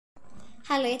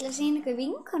Halló, ég ætla að sýna ykkur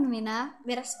vinkonu mína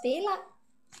vera að spila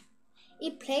í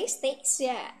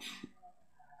PlayStation.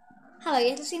 Halló,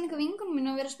 ég ætla að sýna ykkur vinkonu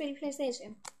mína vera að spila í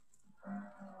PlayStation.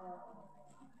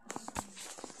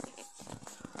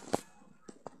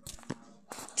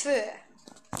 Tvö.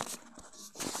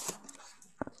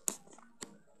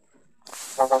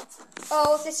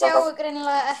 Og þið sjáu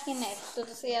greinilega ekki neitt út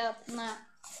af því að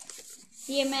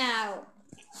ég er með á.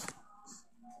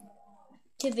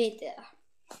 Þið vitið það,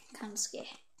 kannski.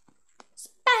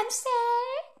 Spamsi!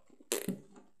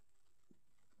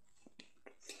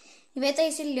 Ég veit að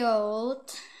ég sé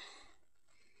ljót.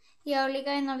 Ég á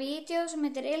líka eina vídeo sem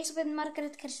heitir Elisabeth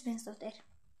Margrét Kristinsdóttir.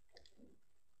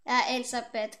 Eða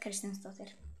Elisabeth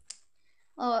Kristinsdóttir.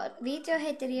 Og vídeo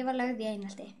heitir Ég var lögð í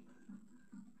einelti.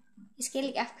 Ég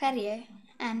skil ekki af hverju,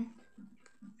 en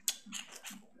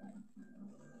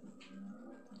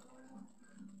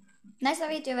næsta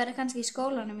vídeo verður kannski í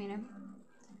skólanum mínum.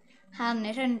 Hann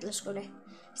er Hraunhjallaskóli,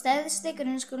 stærsti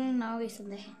grunnskólinn á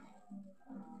Íslandi.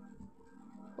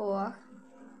 Og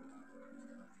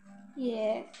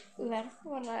ég verð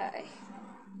bara,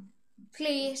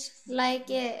 please,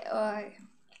 like og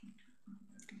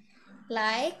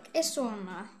like er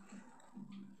svona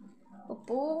og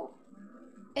bú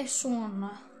er svona.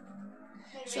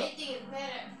 Ég veit ekki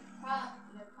hvað.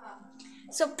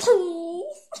 So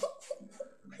please.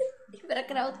 Ég verð að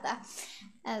gráta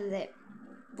ef þið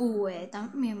búið þetta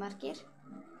mjög margir.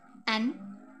 En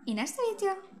í næsta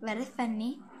vídeo verður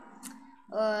funny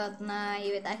og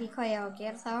ég veit ekki hvað ég á að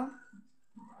gera þá.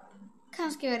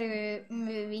 Kannski verður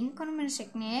við vinkonum minni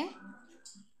Signi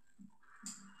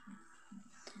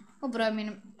og bróður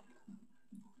mínum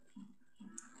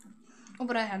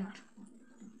og bróður hennar.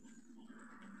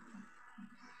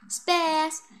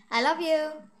 Spes, I love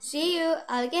you. See you,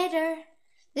 alligator.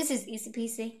 This is easy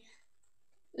peasy.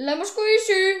 Lemon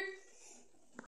squeezy.